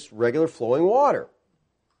it as just regular flowing water.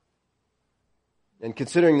 And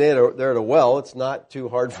considering they're at a well, it's not too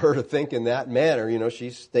hard for her to think in that manner.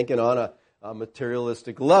 She's thinking on a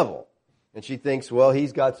materialistic level. And she thinks, well,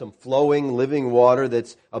 he's got some flowing, living water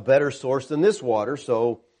that's a better source than this water,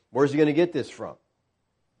 so where's he going to get this from?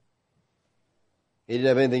 He didn't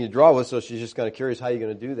have anything to draw with, so she's just kind of curious, how are you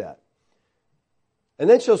going to do that? And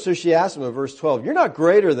then so she asks him in verse 12, you're not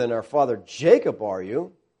greater than our father Jacob, are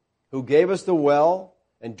you, who gave us the well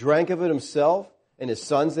and drank of it himself and his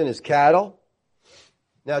sons and his cattle?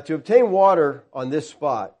 Now, to obtain water on this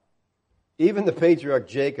spot, even the patriarch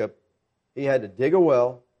Jacob, he had to dig a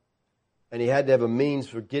well, and he had to have a means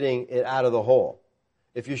for getting it out of the hole.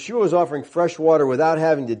 If Yeshua was offering fresh water without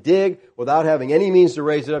having to dig, without having any means to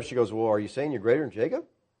raise it up, she goes, well, are you saying you're greater than Jacob?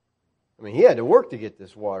 I mean, he had to work to get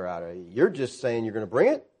this water out of you. You're just saying you're going to bring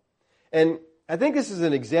it? And I think this is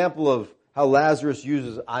an example of how Lazarus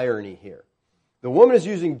uses irony here. The woman is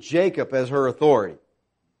using Jacob as her authority.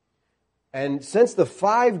 And since the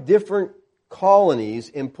 5 different colonies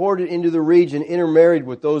imported into the region intermarried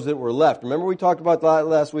with those that were left. Remember we talked about that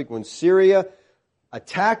last week when Syria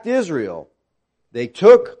attacked Israel. They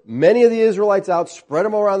took many of the Israelites out, spread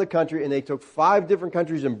them around the country, and they took 5 different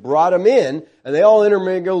countries and brought them in, and they all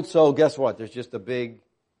intermingled. So guess what? There's just a big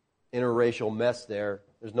interracial mess there.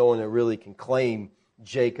 There's no one that really can claim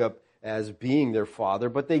Jacob as being their father,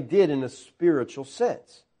 but they did in a spiritual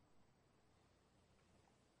sense.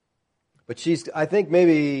 But she's, I think,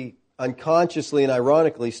 maybe unconsciously and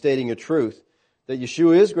ironically stating a truth that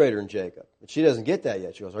Yeshua is greater than Jacob. But she doesn't get that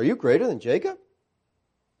yet. She goes, are you greater than Jacob?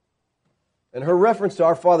 And her reference to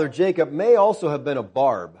our father Jacob may also have been a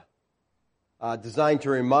barb designed to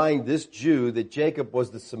remind this Jew that Jacob was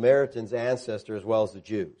the Samaritan's ancestor as well as the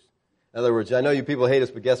Jews. In other words, I know you people hate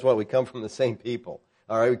us, but guess what? We come from the same people.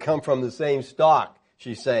 All right, we come from the same stock,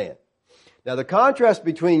 she's saying. Now, the contrast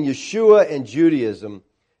between Yeshua and Judaism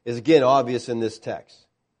is again obvious in this text.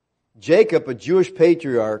 Jacob, a Jewish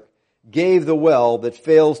patriarch, gave the well that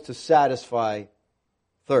fails to satisfy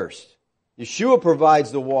thirst. Yeshua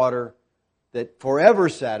provides the water that forever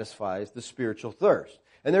satisfies the spiritual thirst.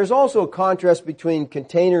 And there's also a contrast between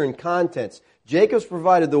container and contents. Jacob's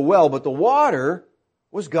provided the well, but the water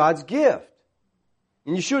was God's gift.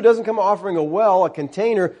 And Yeshua doesn't come offering a well, a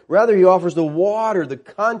container. Rather, he offers the water, the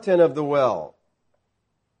content of the well.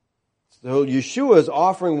 So Yeshua is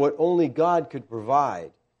offering what only God could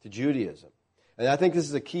provide to Judaism. And I think this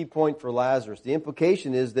is a key point for Lazarus. The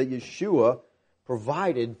implication is that Yeshua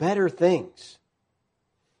provided better things.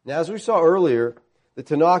 Now, as we saw earlier, the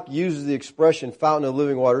Tanakh uses the expression fountain of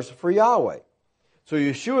living waters for Yahweh. So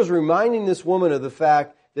Yeshua is reminding this woman of the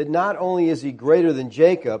fact that not only is he greater than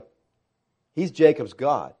Jacob, he's Jacob's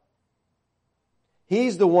God.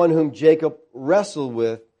 He's the one whom Jacob wrestled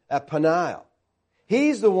with at Peniel.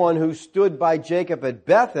 He's the one who stood by Jacob at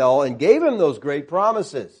Bethel and gave him those great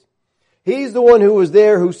promises. He's the one who was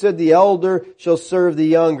there who said the elder shall serve the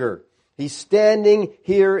younger. He's standing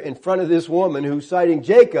here in front of this woman who's citing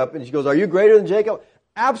Jacob, and she goes, are you greater than Jacob?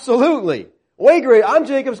 Absolutely. Way greater. I'm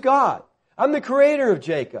Jacob's God. I'm the creator of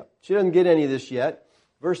Jacob. She doesn't get any of this yet.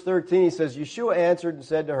 Verse 13, he says, Yeshua answered and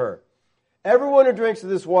said to her, everyone who drinks of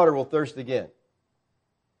this water will thirst again.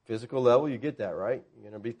 Physical level, you get that, right? You're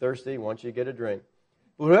going to be thirsty once you get a drink.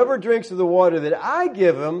 But whoever drinks of the water that I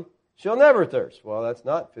give him shall never thirst. Well, that's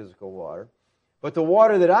not physical water. But the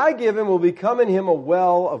water that I give him will become in him a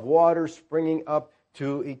well of water springing up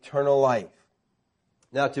to eternal life.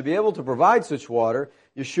 Now, to be able to provide such water,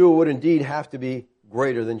 Yeshua would indeed have to be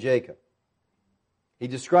greater than Jacob. He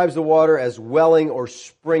describes the water as welling or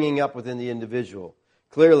springing up within the individual.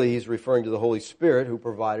 Clearly, he's referring to the Holy Spirit who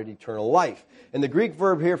provided eternal life. And the Greek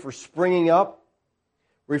verb here for springing up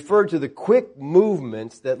referred to the quick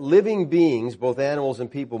movements that living beings, both animals and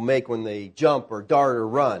people, make when they jump or dart or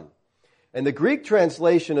run. And the Greek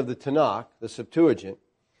translation of the Tanakh, the Septuagint,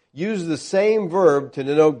 uses the same verb to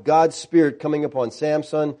denote God's Spirit coming upon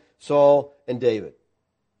Samson, Saul, and David.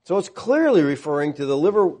 So it's clearly referring to the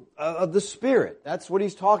liver of the Spirit. That's what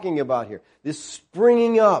he's talking about here. This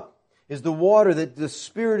springing up. is the water that the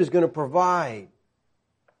Spirit is going to provide.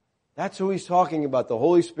 That's who he's talking about, the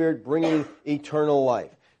Holy Spirit bringing eternal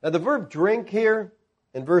life. Now the verb drink here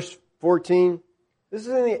in verse 14, this is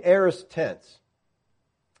in the aorist tense.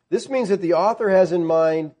 This means that the author has in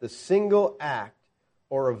mind the single act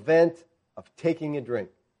or event of taking a drink.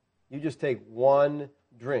 You just take one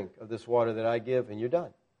drink of this water that I give and you're done.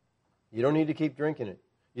 You don't need to keep drinking it.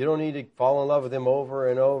 You don't need to fall in love with Him over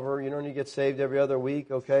and over. You don't need to get saved every other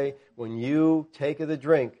week, okay? When you take of the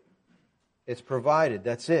drink, it's provided.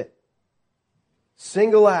 That's it.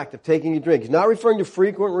 Single act of taking a drink. He's not referring to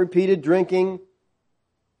frequent, repeated drinking,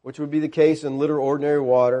 which would be the case in literal ordinary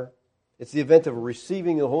water. It's the event of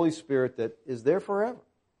receiving the Holy Spirit that is there forever.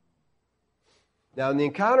 Now, in the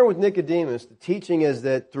encounter with Nicodemus, the teaching is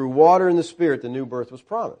that through water and the Spirit, the new birth was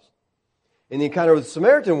promised. In the encounter with the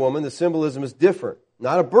Samaritan woman, the symbolism is different.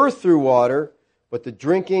 Not a birth through water, but the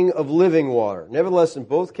drinking of living water. Nevertheless, in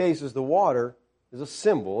both cases, the water is a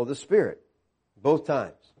symbol of the Spirit. Both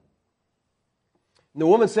times. And the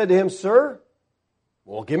woman said to him, Sir,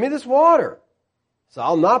 well, give me this water, so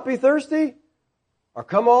I'll not be thirsty, or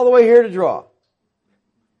come all the way here to draw.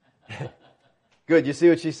 Good, you see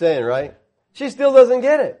what she's saying, right? She still doesn't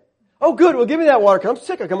get it. Oh, good, well, give me that water. I'm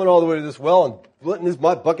sick of coming all the way to this well and letting this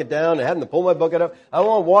bucket down and having to pull my bucket up. I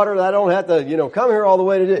want water that I don't have to, come here all the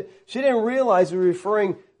way to do. She didn't realize he was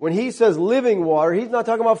referring, when he says living water, he's not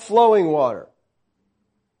talking about flowing water.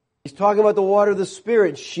 He's talking about the water of the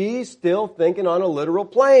Spirit. She's still thinking on a literal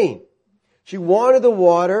plane. She wanted the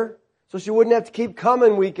water so she wouldn't have to keep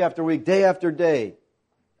coming week after week, day after day.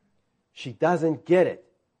 She doesn't get it.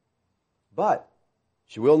 But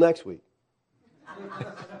she will next week.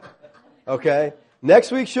 Okay?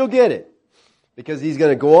 Next week she'll get it. Because he's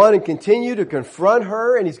going to go on and continue to confront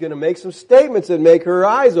her, and he's going to make some statements that make her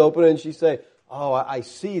eyes open, and she say, oh, I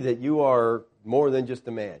see that you are more than just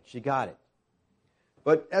a man. She got it.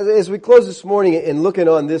 But as we close this morning and looking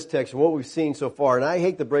on this text and what we've seen so far, and I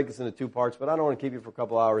hate to break this into two parts, but I don't want to keep you for a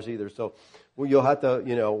couple hours either, so you'll have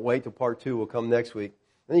to, wait till part 2 will come next week.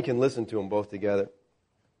 Then you can listen to them both together.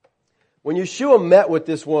 When Yeshua met with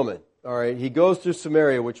this woman, all right, he goes through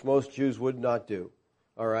Samaria, which most Jews would not do,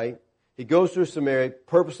 all right? He goes through Samaria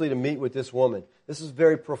purposely to meet with this woman. This is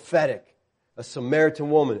very prophetic. A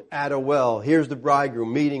Samaritan woman at a well. Here's the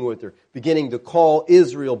bridegroom meeting with her, beginning to call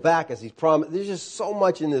Israel back as he's promised. There's just so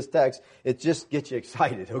much in this text, it just gets you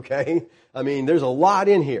excited, okay? I mean, there's a lot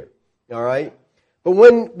in here, all right? But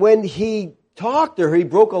when he talked to her, he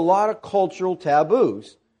broke a lot of cultural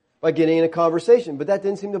taboos by getting in a conversation, but that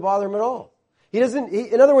didn't seem to bother him at all. In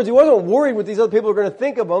other words, he wasn't worried what these other people are going to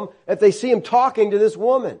think of him if they see him talking to this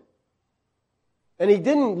woman. And he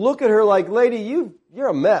didn't look at her like, lady, you're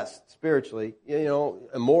a mess spiritually,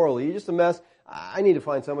 immorally. You're just a mess. I need to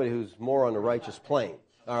find somebody who's more on the righteous plane,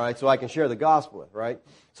 all right, so I can share the gospel with, right?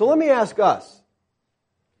 So let me ask us,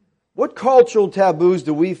 what cultural taboos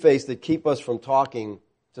do we face that keep us from talking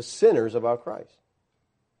to sinners about Christ?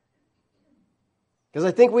 Because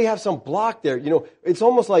I think we have some block there. It's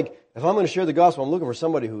almost like if I'm going to share the gospel, I'm looking for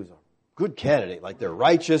somebody who's a good candidate. Like they're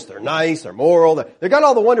righteous, they're nice, they're moral. They got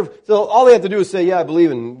all the wonderful. So all they have to do is say, yeah, I believe,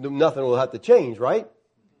 and nothing will have to change, right?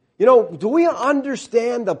 Do we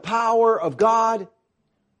understand the power of God?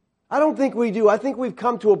 I don't think we do. I think we've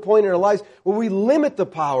come to a point in our lives where we limit the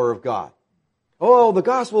power of God. Oh, the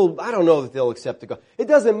gospel, I don't know that they'll accept the gospel. It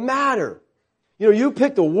doesn't matter. You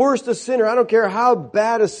pick the worst of sinner. I don't care how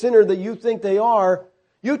bad a sinner that you think they are.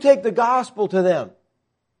 You take the gospel to them.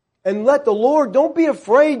 And let the Lord, don't be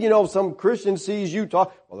afraid, if some Christian sees you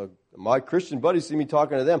talk. Well, my Christian buddies see me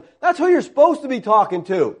talking to them. That's who you're supposed to be talking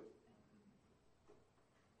to.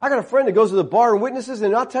 I got a friend that goes to the bar and witnesses,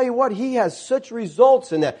 and I'll tell you what, he has such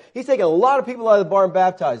results in that. He's taken a lot of people out of the bar and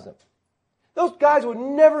baptized them. Those guys would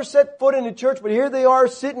never set foot in the church, but here they are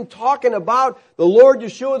sitting talking about the Lord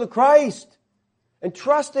Yeshua the Christ and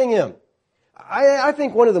trusting Him. I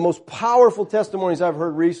think one of the most powerful testimonies I've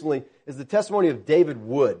heard recently is the testimony of David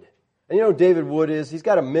Wood. And you know who David Wood is? He's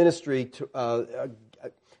got a ministry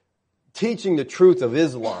teaching the truth of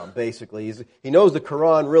Islam, basically. He knows the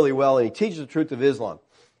Quran really well, and he teaches the truth of Islam.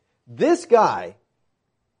 This guy,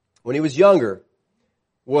 when he was younger,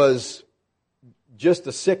 was just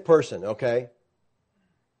a sick person, okay?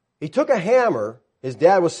 He took a hammer. His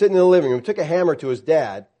dad was sitting in the living room. He took a hammer to his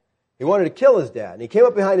dad. He wanted to kill his dad. And he came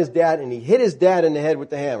up behind his dad, and he hit his dad in the head with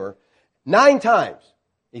the hammer 9 times.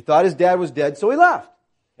 He thought his dad was dead, so he left.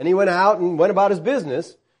 And he went out and went about his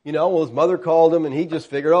business. Well, his mother called him, and he just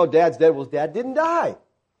figured, oh, Dad's dead. Well, his dad didn't die.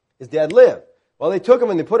 His dad lived. Well, they took him,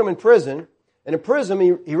 and they put him in prison. And in prison,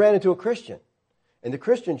 he ran into a Christian. And the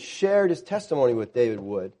Christian shared his testimony with David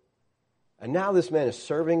Wood And now this man is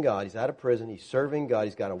serving God. He's out of prison. He's serving God.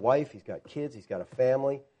 He's got a wife. He's got kids. He's got a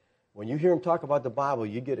family. When you hear him talk about the Bible,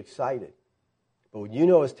 you get excited. But when you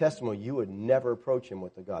know his testimony, you would never approach him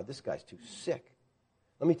with the God. This guy's too sick.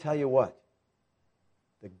 Let me tell you what.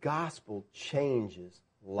 The gospel changes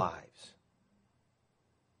lives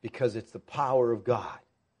because it's the power of God.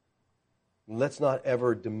 Let's not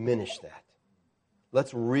ever diminish that.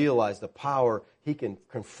 Let's realize the power. He can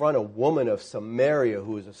confront a woman of Samaria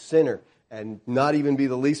who is a sinner and not even be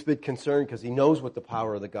the least bit concerned because he knows what the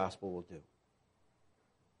power of the gospel will do.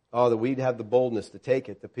 Oh, that we'd have the boldness to take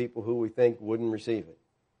it to people who we think wouldn't receive it.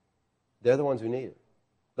 They're the ones who need it.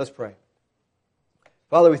 Let's pray.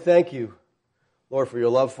 Father, we thank you, Lord, for your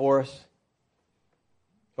love for us.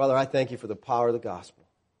 Father, I thank you for the power of the gospel.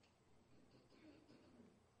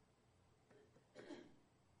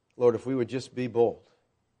 Lord, if we would just be bold.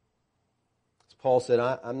 As Paul said,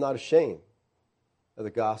 I'm not ashamed of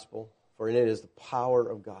the gospel, for in it is the power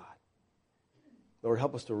of God. Lord,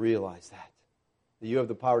 help us to realize that you have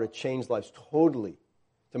the power to change lives totally,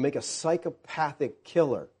 to make a psychopathic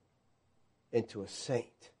killer into a saint.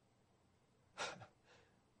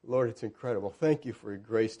 Lord, it's incredible. Thank you for your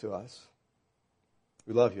grace to us.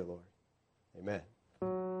 We love you, Lord. Amen.